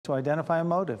to identify a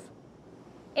motive.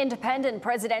 Independent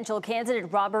presidential candidate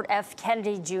Robert F.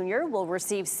 Kennedy Jr. will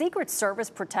receive Secret Service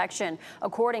protection.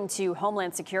 According to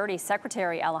Homeland Security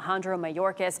Secretary Alejandro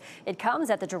Mayorkas, it comes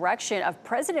at the direction of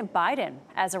President Biden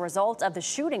as a result of the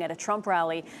shooting at a Trump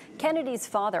rally. Kennedy's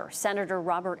father, Senator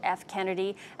Robert F.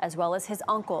 Kennedy, as well as his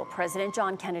uncle, President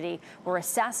John Kennedy, were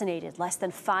assassinated less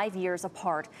than 5 years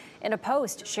apart. In a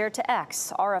post shared to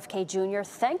X, RFK Jr.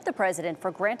 thanked the president for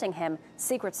granting him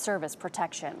Secret Service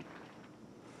protection.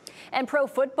 And Pro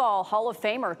Football Hall of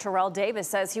Famer Terrell Davis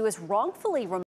says he was wrongfully removed